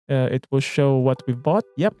it will show what we've bought.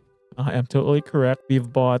 Yep, I am totally correct.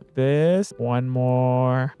 We've bought this one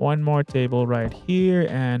more table right here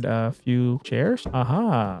and a few chairs.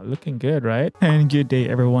 Aha, looking good, right? And good day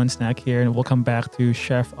everyone, Snack here and welcome back to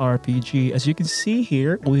Chef RPG. As you can see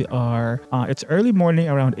here, we are it's early morning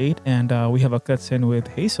around 8 and we have a cutscene with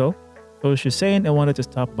Hazel. So she's saying I wanted to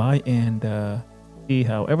stop by and see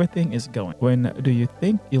how everything is going. When do you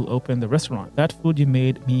think you'll open the restaurant? That food you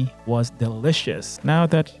made me was delicious. Now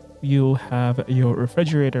that you have your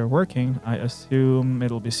refrigerator working, I assume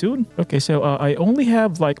it'll be soon. Okay, so I only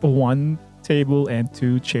have like one table and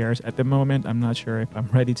two chairs at the moment. I'm not sure if I'm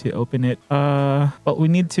ready to open it. But we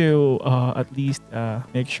need to at least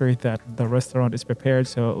make sure that the restaurant is prepared.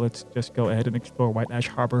 So let's just go ahead and explore White Ash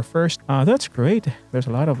Harbor first. That's great. There's a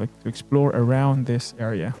lot of it to explore around this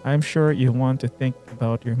area. I'm sure you want to think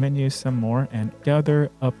about your menus some more and gather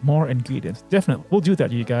up more ingredients. Definitely, we'll do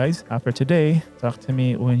that, you guys. After today, talk to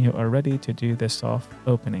me when you are ready to do the soft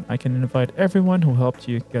opening. I can invite everyone who helped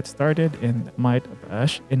you get started in White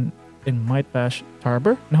Ash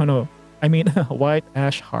Harbor. No, I mean White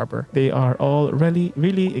Ash Harbor. They are all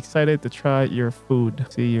really excited to try your food.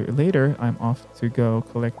 See you later. I'm off to go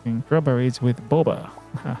collecting strawberries with Boba.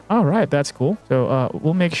 All right, that's cool. So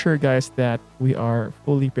we'll make sure, guys, that we are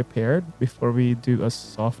fully prepared before we do a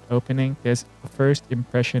soft opening, because first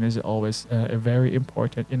impression is always very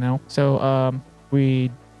important, you know. So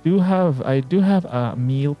I do have a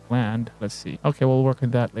meal planned. Let's see. Okay, we'll work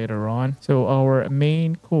on that later on. So our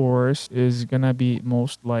main course is gonna be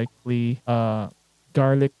most likely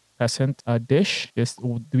garlic pheasant dish. Yes,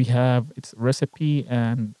 we have its recipe,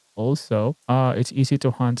 and also it's easy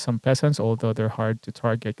to hunt some peasants, although they're hard to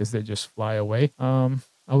target because they just fly away.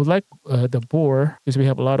 I would like the boar because we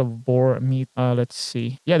have a lot of boar meat. Let's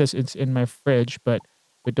see. Yeah, it's in my fridge, but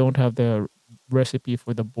we don't have the recipe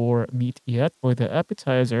for the boar meat yet. For the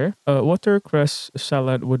appetizer, watercress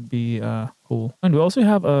salad would be cool. And we also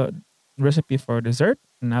have a recipe for dessert,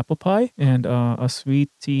 an apple pie, and a sweet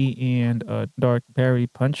tea and a dark berry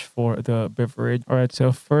punch for the beverage. All right,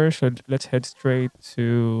 so first let's head straight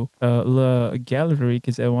to the gallery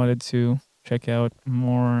because I wanted to check out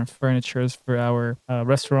more furnitures for our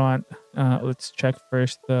restaurant. Let's check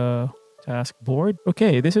first the task board.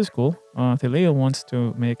 Okay, this is cool. Theleo wants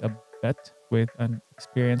to make a bet with an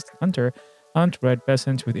experienced hunter. Hunt red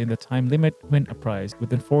peasants within the time limit, win a prize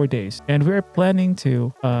within 4 days. And we're planning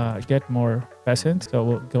to get more peasants, so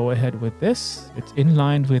we'll go ahead with this. It's in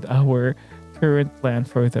line with our current plan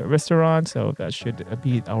for the restaurant, so that should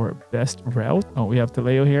be our best route. Oh, we have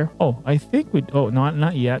Taleo here. Oh, I think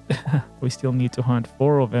not yet. We still need to hunt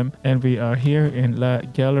 4 of them, and we are here in La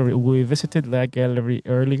Gallery. We visited La Gallery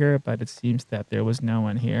earlier, but it seems that there was no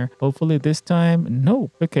one here. Hopefully this time,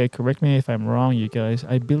 no. Okay, correct me if I'm wrong, you guys.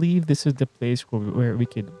 I believe this is the place where we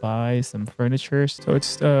could buy some furniture. So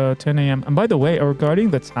it's 10 a.m. And by the way,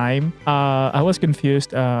 regarding the time, I was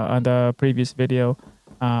confused on the previous video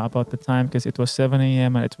about the time because it was 7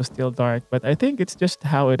 a.m. and it was still dark. But I think it's just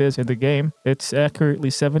how it is in the game. It's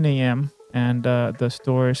accurately 7 a.m. and the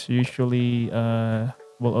stores usually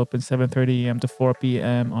will open 7:30 a.m. to 4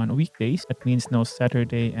 p.m. on weekdays. That means no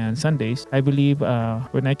Saturday and Sundays. I believe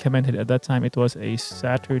when I commented at that time, it was a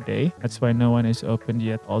Saturday. That's why no one is opened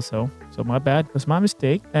yet also. So my bad. It was my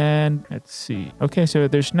mistake. And let's see. Okay, so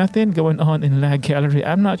there's nothing going on in La Gallery.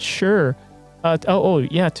 I'm not sure.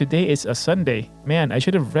 Yeah, today is a Sunday. Man, I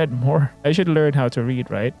should have read more. I should learn how to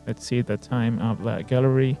read, right? Let's see the time of La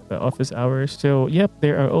Gallery, the office hours. So, yep,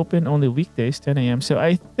 they are open only weekdays, 10 a.m. So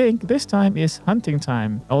I think this time is hunting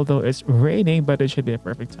time. Although it's raining, but it should be a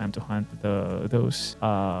perfect time to hunt those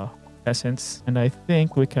peasants. And I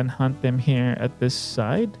think we can hunt them here at this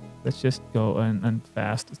side. Let's just go and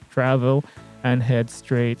fast travel and head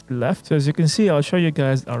straight left. So as you can see, I'll show you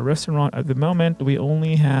guys our restaurant. At the moment, we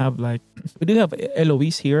only have we do have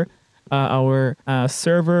Eloise here, our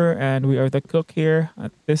server, and we are the cook here.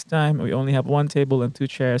 At this time, we only have 1 table and 2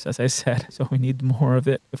 chairs, as I said. So we need more of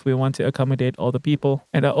it if we want to accommodate all the people.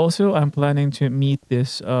 And also, I'm planning to meet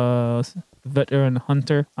this veteran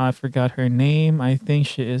hunter. I forgot her name. I think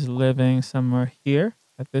she is living somewhere here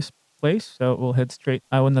at this place. So we'll head straight.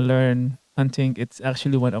 I want to learn hunting. It's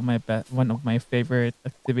actually one of my favorite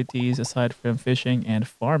activities aside from fishing and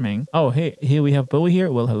farming. Oh, hey, here we have Bowie here.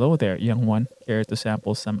 Well, hello there, young one. Care to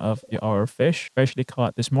sample some of our fish freshly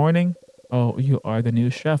caught this morning? Oh, you are the new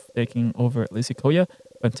chef taking over at Lysicoya?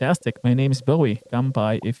 Fantastic. My name is Bowie. Come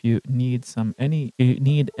by if you need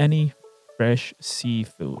any fresh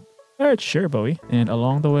seafood. All right, sure, Bowie. And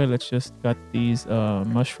along the way, let's just cut these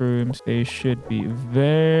mushrooms. They should be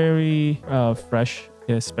very fresh,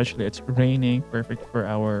 especially it's raining. Perfect for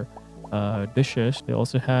our dishes. They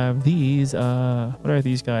also have these. What are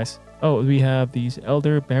these guys? Oh, we have these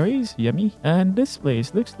elderberries. Yummy. And this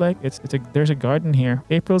place looks like there's a garden here.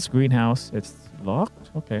 April's greenhouse. It's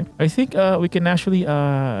locked. Okay. I think we can actually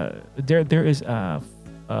there is a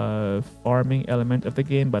farming element of the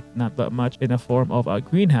game, but not that much, in a form of a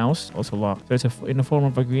greenhouse, also locked. So it's in the form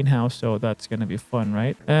of a greenhouse, so that's gonna be fun,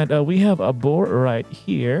 right? And we have a boar right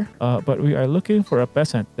here, but we are looking for a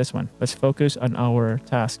peasant. This one. Let's focus on our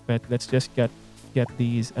task, but let's just get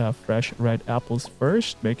these fresh red apples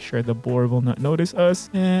first. Make sure the boar will not notice us,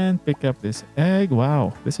 and pick up this egg.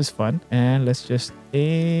 Wow, this is fun. And let's just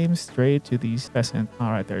aim straight to these peasant.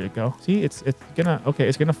 All right, there you go. See, it's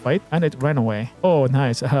gonna fight, and it ran away. Oh,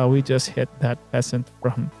 nice. We just hit that peasant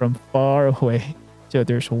from far away. So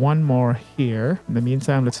there's one more here. In the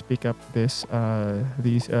meantime, let's pick up these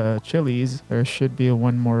chilies. There should be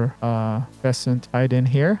one more pheasant hide in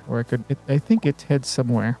here, or I think it hid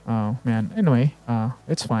somewhere. Oh man. Anyway,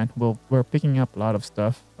 it's fine. We're picking up a lot of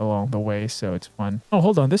stuff along the way, so it's fun. Oh,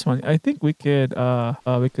 hold on, this one. I think we could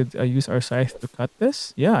use our scythe to cut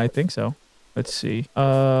this. Yeah, I think so. Let's see.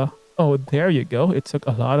 Oh, there you go. It took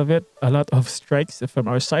a lot of strikes from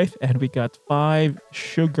our scythe, and we got 5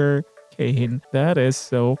 sugar cane. That is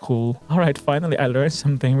so cool. All right, finally I learned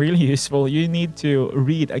something really useful. You need to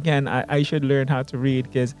read. Again, I should learn how to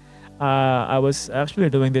read, because I was actually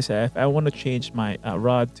doing this. If I want to change my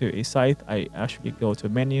rod to a scythe, I actually go to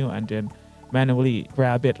menu and then manually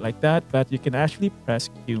grab it like that. But you can actually press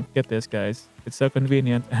Q. Get this, guys. It's so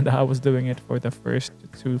convenient, and I was doing it for the first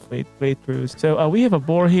 2 playthroughs. So we have a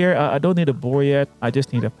boar here. I don't need a boar yet. I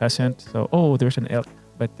just need a peasant. So, oh, there's an elk.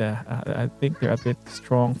 But I think they're a bit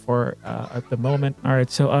strong for at the moment. All right,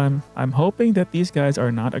 so I'm hoping that these guys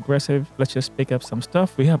are not aggressive. Let's just pick up some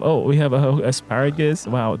stuff. We have asparagus.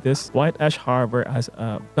 Wow, this White Ash Harbor has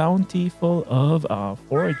a bounty full of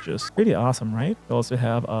forages. Pretty awesome, right? We also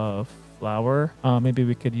have a flower. Maybe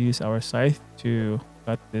we could use our scythe to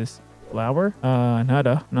cut this flower.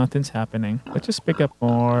 Nothing's happening. Let's just pick up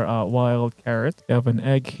more wild carrot. We have an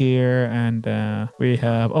egg here, and we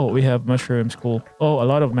have mushrooms. Cool. Oh, a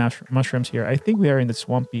lot of mushrooms here. I think we are in the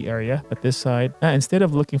swampy area at this side. Instead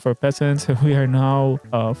of looking for peasants, we are now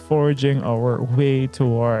foraging our way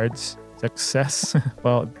towards success.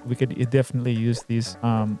 Well, we could definitely use these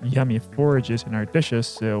yummy forages in our dishes,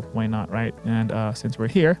 so why not, right? And since we're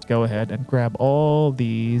here, let's go ahead and grab all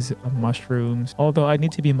these mushrooms. Although I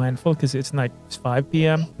need to be mindful, because it's like 5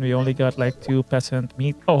 p.m. We only got like 2 peasant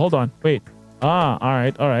meat. Oh, hold on, wait. All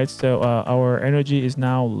right. So our energy is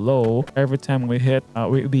now low. Every time we hit,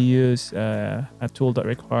 we use a tool that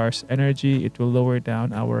requires energy. It will lower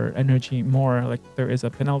down our energy more. Like there is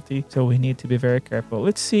a penalty, so we need to be very careful.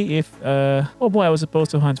 Let's see if oh boy, I was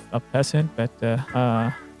supposed to hunt a peasant, but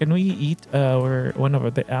can we eat one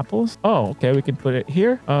of the apples? Oh, okay, we can put it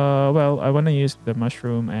here. Well, I want to use the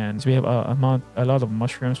mushroom, and we have a lot of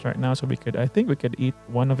mushrooms right now, so I think we could eat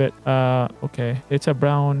one of it. Okay, it's a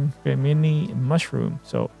brown mini mushroom.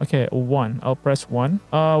 So okay, 1. I'll press 1.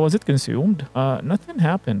 Was it consumed? Nothing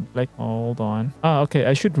happened. Like, hold on. Okay,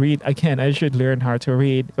 I should read again. I should learn how to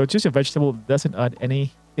read. So just a vegetable doesn't add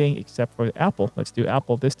anything except for the apple. Let's do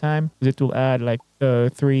apple this time, because it will add like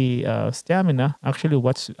 3 stamina. Actually,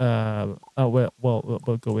 we'll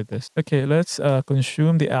go with this. Okay, let's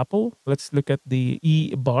consume the apple. Let's look at the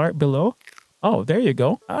E bar below. Oh, there you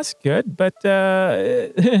go. That's good. But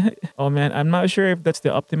oh man, I'm not sure if that's the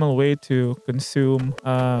optimal way to consume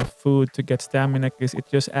food to get stamina, because it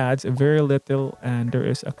just adds very little, and there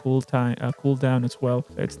is a cooldown as well.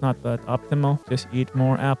 So it's not that optimal. Just eat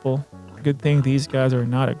more apple. Good thing these guys are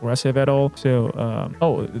not aggressive at all. So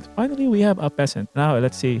oh, finally we have a peasant. Now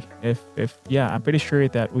let's see if yeah, I'm pretty sure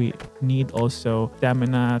that we need also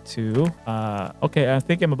stamina to okay, I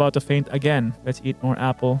think I'm about to faint again. Let's eat more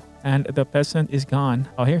apple. And the peasant is gone.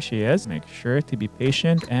 Oh, here she is. Make sure to be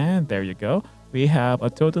patient, and there you go. We have a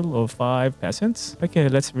total of 5 peasants. Okay,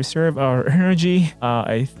 let's reserve our energy.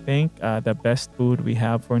 I think the best food we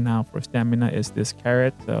have for now for stamina is this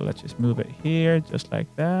carrot. So let's just move it here, just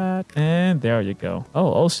like that. And there you go. Oh,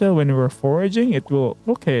 also when we're foraging, it will...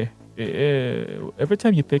 Okay. Every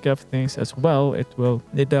time you pick up things as well, it will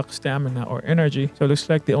deduct stamina or energy. So it looks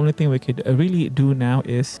like the only thing we could really do now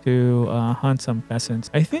is to hunt some peasants.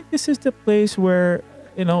 I think this is the place where...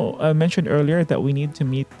 You know, I mentioned earlier that we need to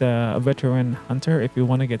meet the veteran hunter if we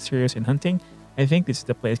want to get serious in hunting. I think this is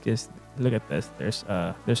the place, because look at this. There's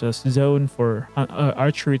a zone for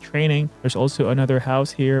archery training. There's also another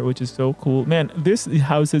house here, which is so cool. Man, this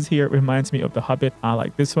houses here reminds me of The Hobbit.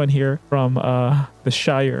 Like this one here from the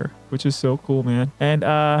Shire, which is so cool, man. And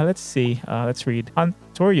let's see. Let's read. Hunt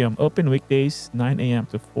Torium, open weekdays 9 a.m.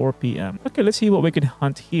 to 4 p.m. Okay, let's see what we can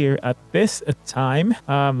hunt here at this time.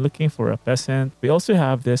 I'm looking for a peasant. We also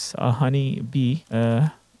have this honey bee.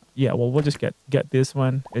 Yeah, well, we'll just get this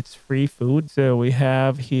one. It's free food. So we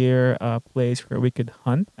have here a place where we could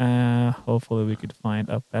hunt. Hopefully we could find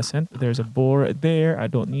a peasant. There's a boar there. I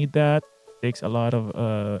don't need that. Takes a lot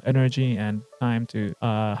of energy and time to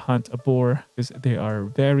hunt a boar because they are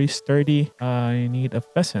very sturdy. I need a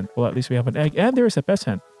peasant. Well, at least we have an egg, and there's a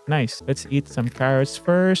peasant. Nice. Let's eat some carrots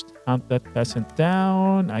first. Hunt that peasant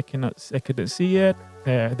down. I couldn't see it.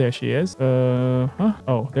 There she is. Huh?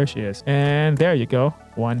 Oh, there she is. And there you go.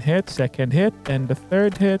 One hit, second hit, and the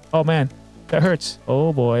third hit. Oh man, that hurts.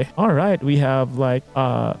 Oh boy. All right, we have like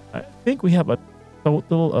I think we have a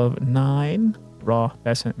total of 9 raw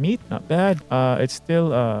peasant meat. Not bad. It's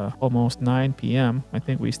still almost 9 p.m. I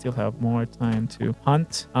think we still have more time to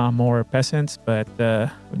hunt more peasants, but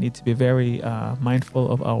we need to be very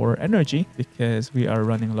mindful of our energy because we are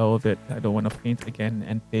running low of it. I don't want to faint again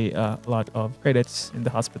and pay a lot of credits in the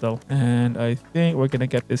hospital. And I think we're gonna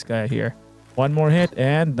get this guy here. One more hit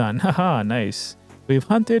and done. Haha, nice. We've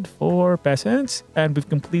hunted 4 peasants and we've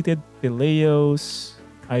completed Leo's.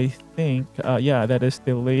 I think, yeah, that is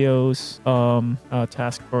the Leo's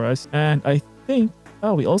task for us. And I think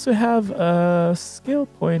we also have a skill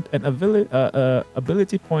point and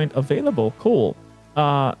ability point available. Cool.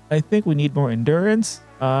 I think we need more endurance.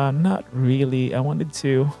 Not really. I wanted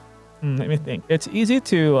to... let me think. It's easy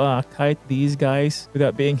to kite these guys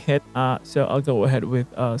without being hit. So I'll go ahead with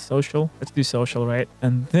social. Let's do social, right?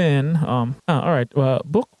 And then, all right,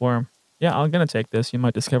 bookworm. Yeah, I'm gonna take this. You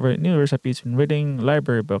might discover new recipes in reading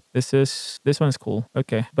library book. This one's cool.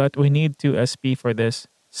 Okay, but we need 2 SP for this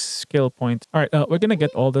skill point. All right, we're gonna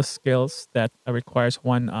get all the skills that requires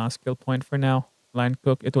 1 skill point for now. Line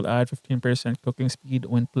cook, it will add 15% cooking speed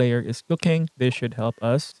when player is cooking. This should help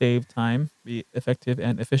us save time, be effective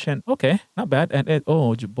and efficient. Okay, not bad. And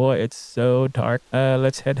oh boy, it's so dark.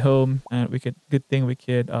 Let's head home. And good thing we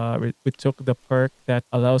took the perk that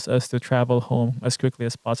allows us to travel home as quickly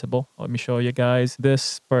as possible. Let me show you guys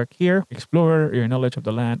this perk here. Explorer, your knowledge of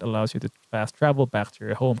the land allows you to fast travel back to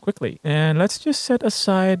your home quickly. And let's just set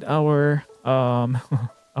aside our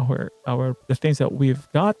the things that we've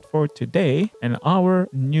got for today and our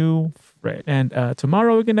new fridge. And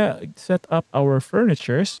tomorrow we're gonna set up our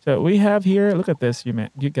furniture. So we have here, look at this,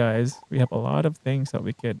 you guys, we have a lot of things that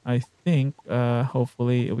we could, I think,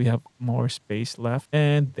 hopefully we have more space left.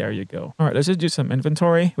 And there you go. All right, let's just do some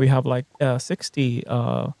inventory. We have like 60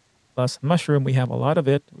 plus mushroom. We have a lot of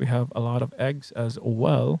it. We have a lot of eggs as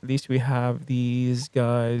well. At least we have these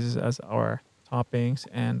guys as our toppings,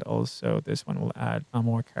 and also this one will add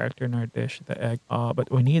more character in our dish, the egg. But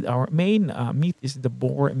we need our main meat is the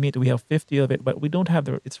boar meat. We have 50 of it, but we don't have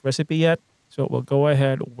its recipe yet. So we'll go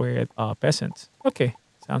ahead with peasants. Okay.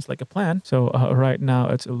 Sounds like a plan. So right now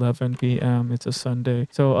it's 11 p.m. It's a Sunday.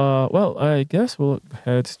 So well, I guess we'll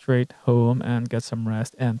head straight home and get some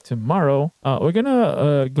rest. And tomorrow we're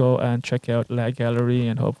gonna go and check out La Gallery,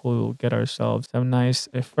 and hopefully we'll get ourselves some nice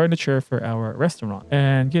furniture for our restaurant.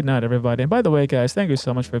 And good night, everybody. And by the way, guys, thank you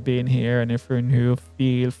so much for being here. And if you're new,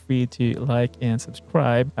 feel free to like and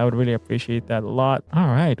subscribe. I would really appreciate that a lot. All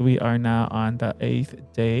right, we are now on the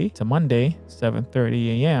 8th day. It's a Monday,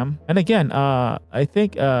 7:30 a.m. And again, I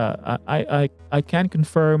think I can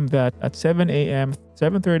confirm that at 7 a.m.,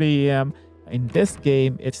 7:30 a.m. in this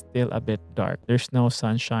game, it's still a bit dark. There's no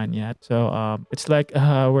sunshine yet. So it's like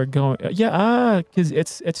we're going,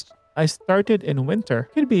 because I started in winter.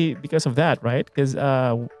 Could be because of that, right? Because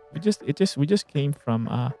we just came from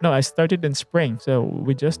no, I started in spring, so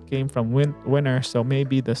we just came from winter. So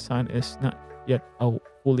maybe the sun is not yet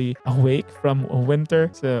fully awake from winter,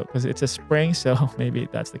 so because it's a spring, so maybe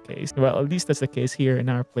that's the case. Well, at least that's the case here in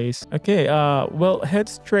our place. Okay, we'll head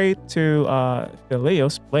straight to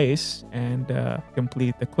Leo's place and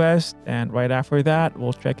complete the quest, and right after that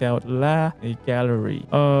we'll check out La Gallery.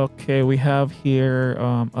 Okay, we have here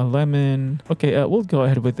a lemon. Okay, we'll go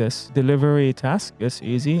ahead with this delivery task. It's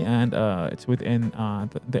easy, and it's within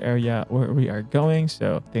the area where we are going,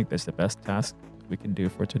 so I think that's the best task we can do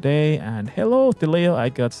for today. And hello, Leo, I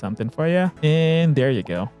got something for you. And there you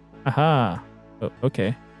go. Aha. Oh,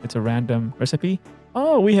 okay, it's a random recipe.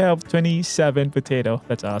 Oh, we have 27 potato.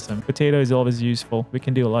 That's awesome. Potato is always useful. We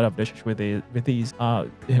can do a lot of dishes with these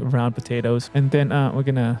round potatoes. And then we're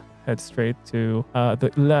gonna head straight to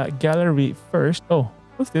the La Gallery first. Oh,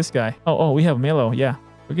 what's this guy? Oh, we have Milo. Yeah.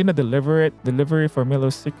 We're gonna delivery for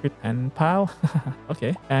Milo's secret pen pile.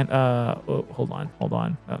 Okay, and hold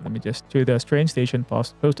on. Let me just to the train station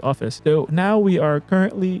post office. So now we are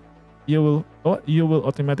currently you will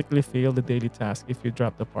automatically fail the daily task if you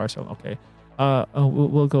drop the parcel. Okay.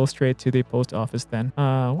 We'll go straight to the post office then.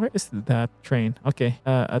 Where is that train? Okay,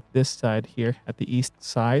 at this side here, at the east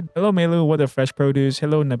side. Hello, Melu. What a fresh produce.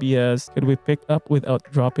 Hello, Nabias. Could we pick up without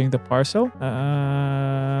dropping the parcel?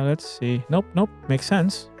 Let's see. Nope, nope. Makes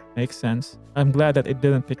sense. Makes sense. I'm glad that it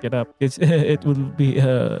didn't pick it up. It would be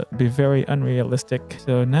very unrealistic.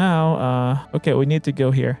 So now, okay, we need to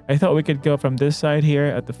go here. I thought we could go from this side here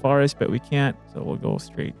at the forest, but we can't. So we'll go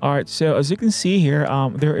straight. All right. So as you can see here,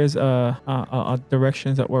 there is a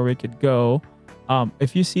directions that where we could go.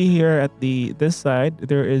 If you see here at this side,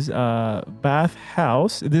 there is a bath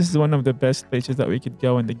house. This is one of the best places that we could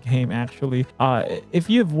go in the game, actually. If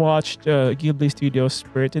you've watched Ghibli Studios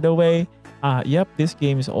Spirited Away, yep, this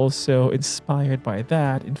game is also inspired by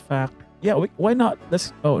that. In fact, yeah, why not?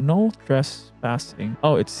 Oh, no trespassing.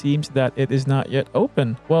 Oh, it seems that it is not yet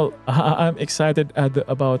open. Well, I'm excited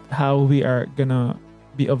about how we are gonna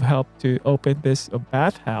be of help to open this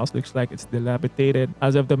bathhouse. Looks like it's dilapidated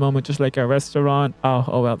as of the moment, just like a restaurant.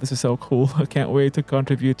 Oh well, this is so cool. I can't wait to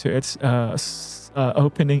contribute to its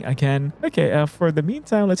opening again. Okay, for the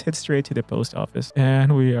meantime, let's head straight to the post office.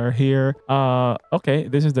 And we are here. Okay,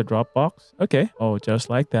 this is the drop box. Okay. Oh, just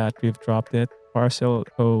like that, we've dropped it. Parcel.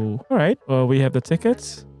 Oh, all right. Well, we have the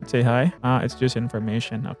tickets. Say hi. It's just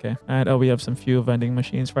information. Okay. And we have some few vending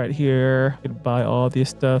machines right here. You could buy all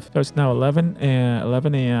this stuff. So it's now 11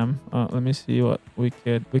 a.m. Let me see what we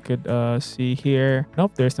could see here.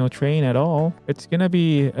 Nope, there's no train at all. It's gonna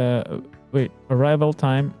be wait, arrival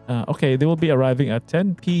time. Okay, they will be arriving at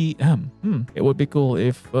 10 p.m. It would be cool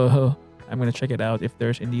if I'm gonna check it out if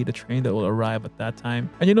there's indeed a train that will arrive at that time.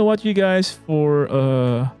 And you know what, you guys, for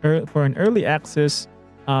an early access,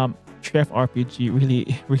 Chef RPG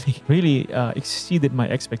really exceeded my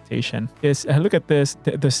expectation. Because look at this,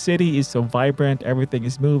 the city is so vibrant, everything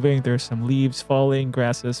is moving, there's some leaves falling,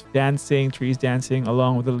 grasses dancing, trees dancing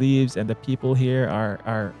along with the leaves, and the people here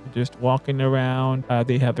are just walking around.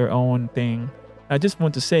 They have their own thing. I just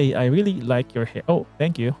want to say, I really like your hair. Oh,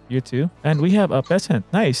 thank you. You too. And we have a peasant.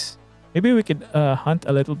 Nice. Maybe we could hunt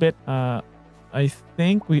a little bit. I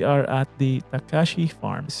think we are at the Takashi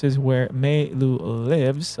farm. This is where Meilu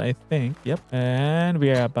lives, I think. Yep. And we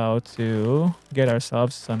are about to get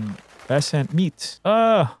ourselves some peasant meat.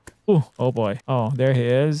 Oh boy. Oh, there he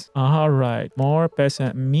is. All right. More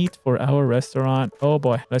peasant meat for our restaurant. Oh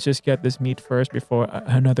boy. Let's just get this meat first before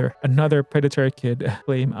another predator could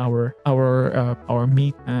claim our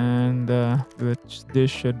meat. And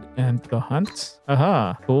this should end the hunt.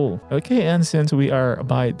 Aha. Cool. Okay. And since we are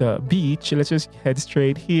by the beach, let's just head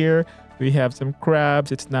straight here. We have some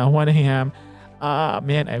crabs. It's now 1 a.m.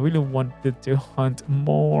 Man, I really wanted to hunt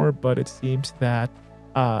more, but it seems that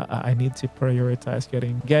I need to prioritize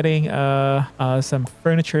getting some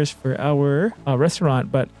furnitures for our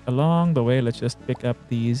restaurant. But along the way, let's just pick up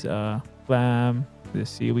these clam, the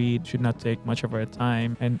seaweed. Should not take much of our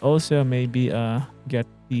time. And also maybe get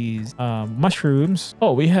these mushrooms.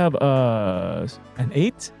 Oh, we have an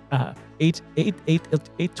 8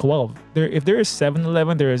 12. If there is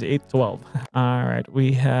 7-Eleven, there is 8-12. All right,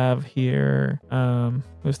 we have here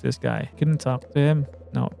who's this guy? Couldn't talk to him.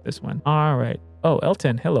 No, this one. All right. Oh,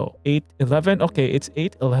 Elton, hello. 8-11. Okay, it's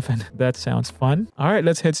 8-11. That sounds fun. All right,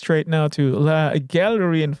 let's head straight now to La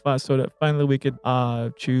Gallery and Fast so that finally we could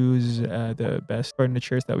choose the best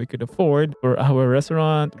furnitures that we could afford for our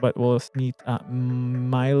restaurant. But we'll meet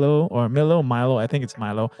Milo. I think it's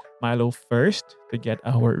Milo first to get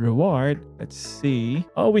our reward. Let's see.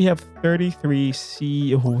 Oh, we have 33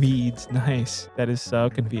 seaweeds. Nice. That is so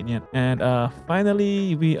convenient. And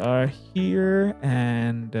finally, we are here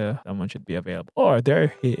and someone should be available. Oh,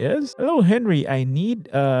 there he is. Hello, Henry. I need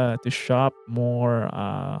to shop more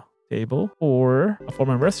table for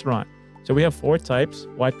my restaurant. So we have 4 types: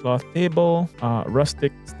 white cloth table,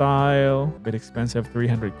 rustic style, a bit expensive,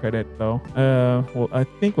 300 credit though. Well, I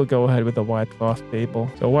think we'll go ahead with the white cloth table.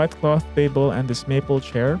 So white cloth table and this maple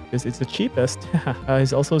chair, because it's the cheapest.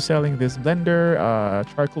 He's also selling this blender,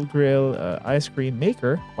 charcoal grill, ice cream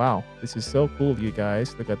maker. Wow, this is so cool, you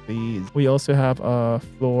guys. Look at these. We also have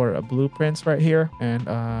floor blueprints right here and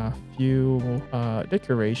a few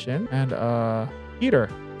decoration and heater.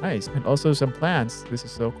 Nice. And also some plants. This is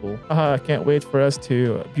so cool. I can't wait for us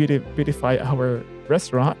to beautify our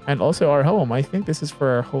restaurant and also our home. I think this is for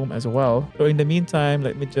our home as well. So in the meantime,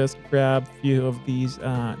 let me just grab a few of these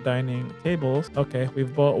dining tables. Okay,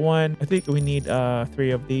 we've bought one. I think we need 3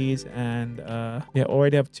 of these and yeah,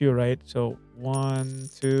 already have 2, right? So 1,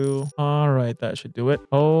 2. All right, that should do it.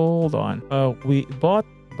 Hold on. We bought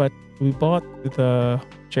but we bought the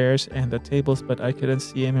chairs and the tables, but I couldn't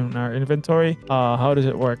see them in our inventory. How does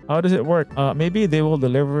it work? How does it work? Maybe they will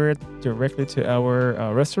deliver it directly to our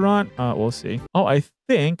restaurant. We'll see. Oh, I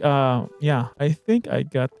think, yeah, I think I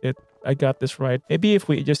got it. I got this right. Maybe if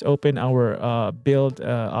we just open our build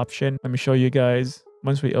option, let me show you guys.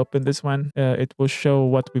 Once we open this one, it will show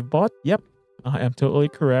what we've bought. Yep, I am totally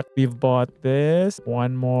correct. We've bought this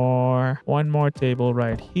one more table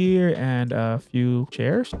right here and a few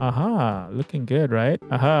chairs. Aha, looking good, right?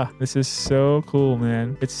 Aha, this is so cool,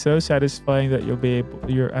 man. It's so satisfying that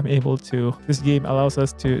I'm able to. This game allows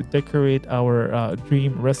us to decorate our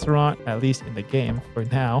dream restaurant, at least in the game for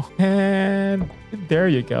now. And there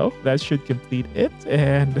you go. That should complete it.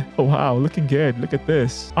 And wow, looking good. Look at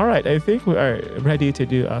this. All right, I think we are ready to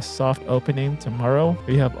do a soft opening tomorrow.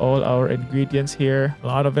 We have all our ingredients here, a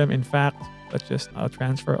lot of them, in fact. Let's just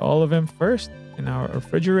transfer all of them first in our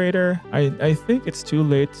refrigerator. I think it's too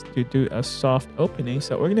late to do a soft opening,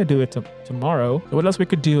 so we're gonna do it tomorrow. So what else we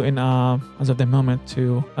could do in as of the moment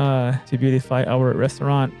to beautify our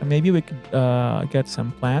restaurant? Maybe we could get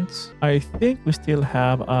some plants. I think we still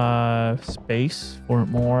have space for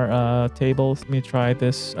more tables. Let me try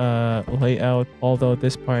this layout, although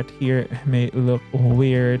this part here may look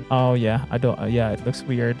weird. Oh yeah, yeah, it looks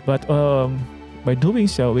weird, but by doing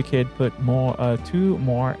so, we could put more, 2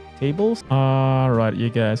 more tables. All right, you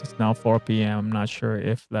guys, it's now 4 p.m. I'm not sure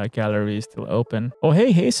if the gallery is still open. Oh,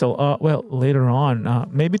 hey, Hazel. Well, later on,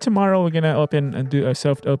 maybe tomorrow we're gonna open and do a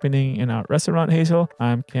soft opening in our restaurant, Hazel.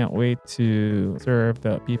 I can't wait to serve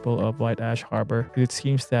the people of White Ash Harbor. It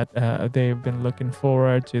seems that they've been looking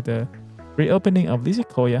forward to the reopening of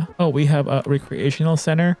Lizicoya. Oh, we have a recreational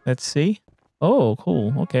center. Let's see. Oh,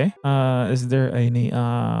 cool. Okay. Is there any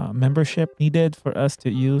membership needed for us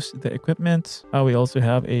to use the equipment? We also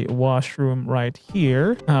have a washroom right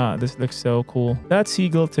here. This looks so cool. That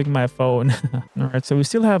seagull took my phone. All right. So we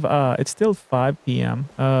still have, it's still 5 p.m.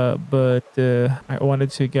 But I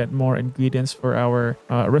wanted to get more ingredients for our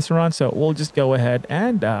restaurant. So we'll just go ahead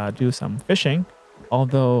and do some fishing.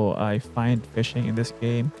 Although I find fishing in this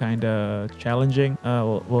game kind of challenging.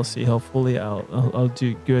 We'll see. Hopefully I'll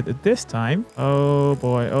do good this time. Oh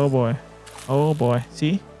boy, oh boy, oh boy.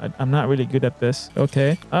 See, I'm not really good at this.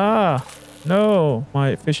 Okay. No,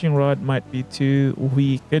 my fishing rod might be too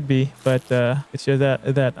weak. Could be, but it's just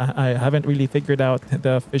that I haven't really figured out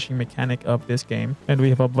the fishing mechanic of this game. And we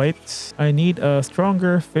have a bite. I need a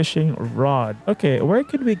stronger fishing rod. Okay, where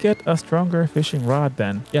could we get a stronger fishing rod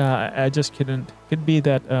then? Yeah, I just couldn't. Could be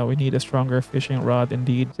that we need a stronger fishing rod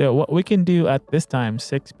indeed. So what we can do at this time,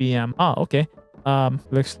 6 p.m. Okay.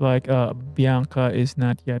 Looks like Bianca is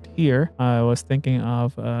not yet here. I was thinking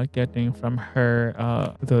of getting from her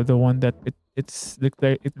the one that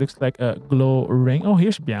it looks like a glow ring. Oh,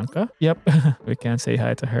 here's Bianca. Yep. We can say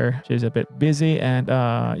hi to her. She's a bit busy, and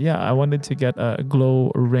yeah, I wanted to get a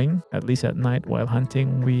glow ring at least at night while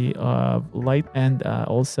hunting. We light and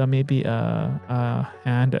also maybe a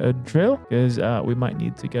hand drill, because we might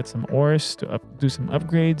need to get some ores to do some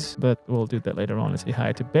upgrades, but we'll do that later on. Let's say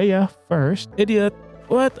hi to Bea first. Idiot.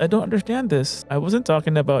 What? I don't understand this. I wasn't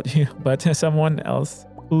talking about you, but someone else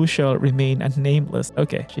who shall remain nameless.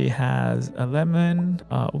 Okay, she has a lemon,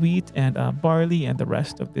 wheat, and barley, and the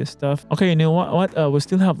rest of this stuff. Okay, you know what? We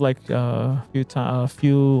still have like a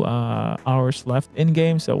few hours left in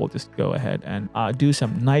game, so we'll just go ahead and do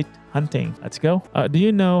some night hunting. Let's go. Do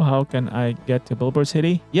you know how can I get to Billboard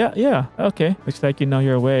City? Yeah. Okay, looks like you know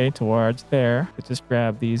your way towards there. Let's just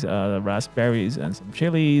grab these raspberries and some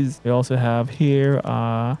chilies. We also have here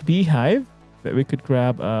beehive that we could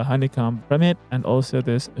grab a honeycomb from it, and also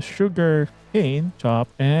this sugar cane chop.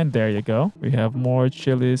 And there you go. We have more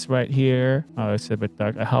chilies right here. It's a bit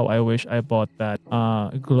dark. How I wish I bought that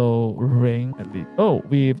glow ring at least. Oh,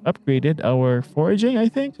 we've upgraded our foraging, I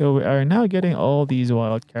think. So we are now getting all these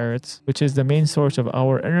wild carrots, which is the main source of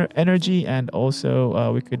our energy, and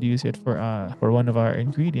also we could use it for one of our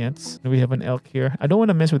ingredients. We have an elk here. I don't want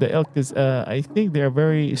to mess with the elk because I think they're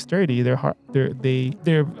very sturdy.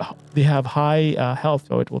 They have high health,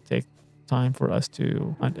 so it will take time for us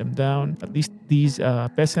to hunt them down. At least these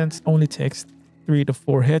peasants only takes 3 to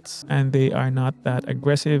 4 hits, and they are not that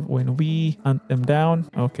aggressive when we hunt them down.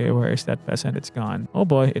 Okay, where is that peasant? It's gone. Oh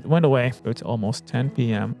boy, it went away. So it's almost 10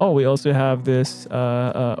 p.m. Oh, we also have this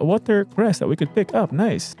watercress that we could pick up.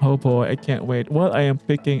 Nice. Oh boy, I can't wait. While I am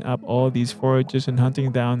picking up all these forages and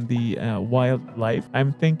hunting down the wildlife,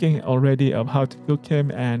 I'm thinking already of how to cook him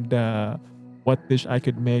and what dish I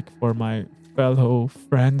could make for my fellow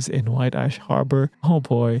friends in White Ash Harbor. Oh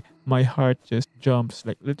boy, my heart just jumps,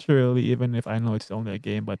 like literally, even if I know it's only a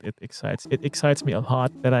game, but it excites me a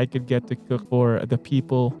lot that I could get to cook for the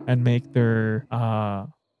people and make their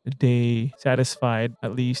day satisfied,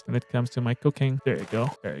 at least when it comes to my cooking. There you go.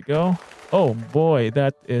 There you go. Oh boy,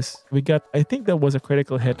 we got, I think that was a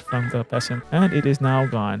critical hit from the peasant, and it is now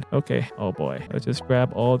gone. Okay. Oh boy. Let's just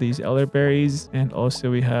grab all these elderberries, and also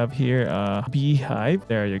we have here a beehive.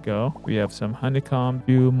 There you go. We have some honeycomb,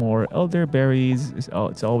 few more elderberries.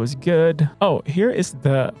 It's always good. Oh, here is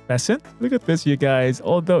the peasant. Look at this, you guys.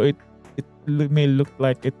 Although it may look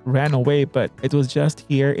like it ran away, but it was just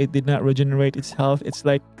here. It did not regenerate its health. It's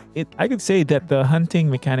like it. I could say that the hunting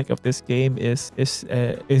mechanic of this game is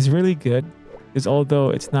really good, because although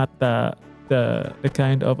it's not the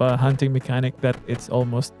kind of a hunting mechanic that it's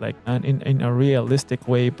almost like in a realistic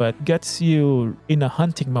way, but gets you in a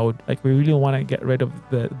hunting mode. Like, we really want to get rid of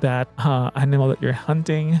that animal that you're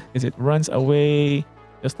hunting, because it runs away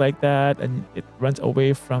just like that, and it runs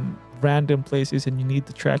away from random places, and you need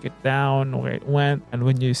to track it down where it went. And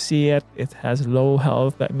when you see it, it has low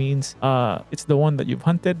health. That means it's the one that you've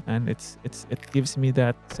hunted, and it gives me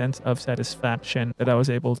that sense of satisfaction that I was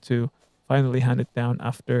able to finally hunt it down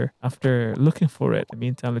after looking for it. In the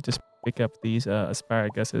meantime, let's just pick up these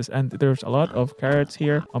asparaguses, and there's a lot of carrots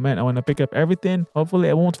here. Oh man, I want to pick up everything. Hopefully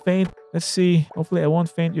I won't faint. Let's see. Hopefully I won't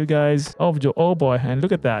faint, you guys. Oh boy, and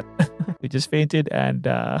look at that. We just fainted, and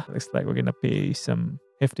looks like we're gonna pay some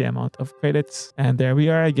hefty amount of credits. And there we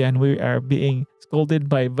are again. We are being scolded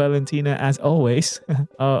by Valentina as always.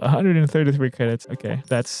 133 credits. Okay,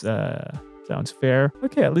 that's sounds fair.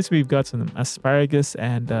 Okay, at least we've got some asparagus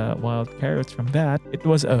and wild carrots from that. It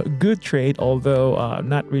was a good trade, although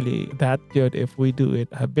not really that good if we do it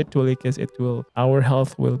habitually, because our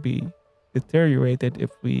health will be deteriorated if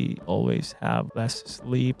we always have less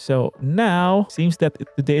sleep. So now seems that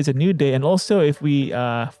today is a new day, and also if we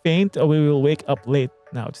faint, we will wake up late.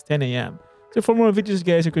 Now it's 10 a.m. So for more videos,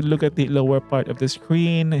 guys, you could look at the lower part of the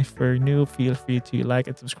screen. If you're new, feel free to like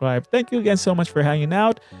and subscribe. Thank you again so much for hanging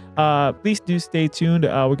out. Please do stay tuned.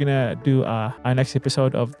 We're gonna do our next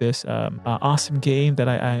episode of this awesome game that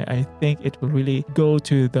I think it will really go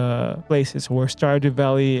to the places where Stardew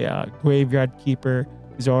Valley Graveyard Keeper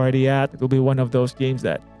is already at. It will be one of those games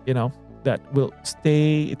that, that will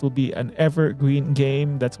stay. It will be an evergreen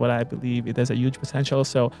game. That's what I believe. It has a huge potential.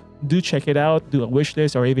 So do check it out, do a wish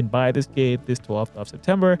list, or even buy this game this 12th of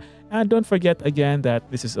September. And don't forget again that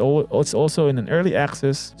it's also in an early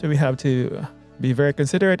access. So we have to be very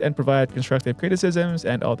considerate and provide constructive criticisms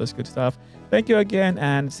and all this good stuff. Thank you again,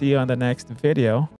 and see you on the next video.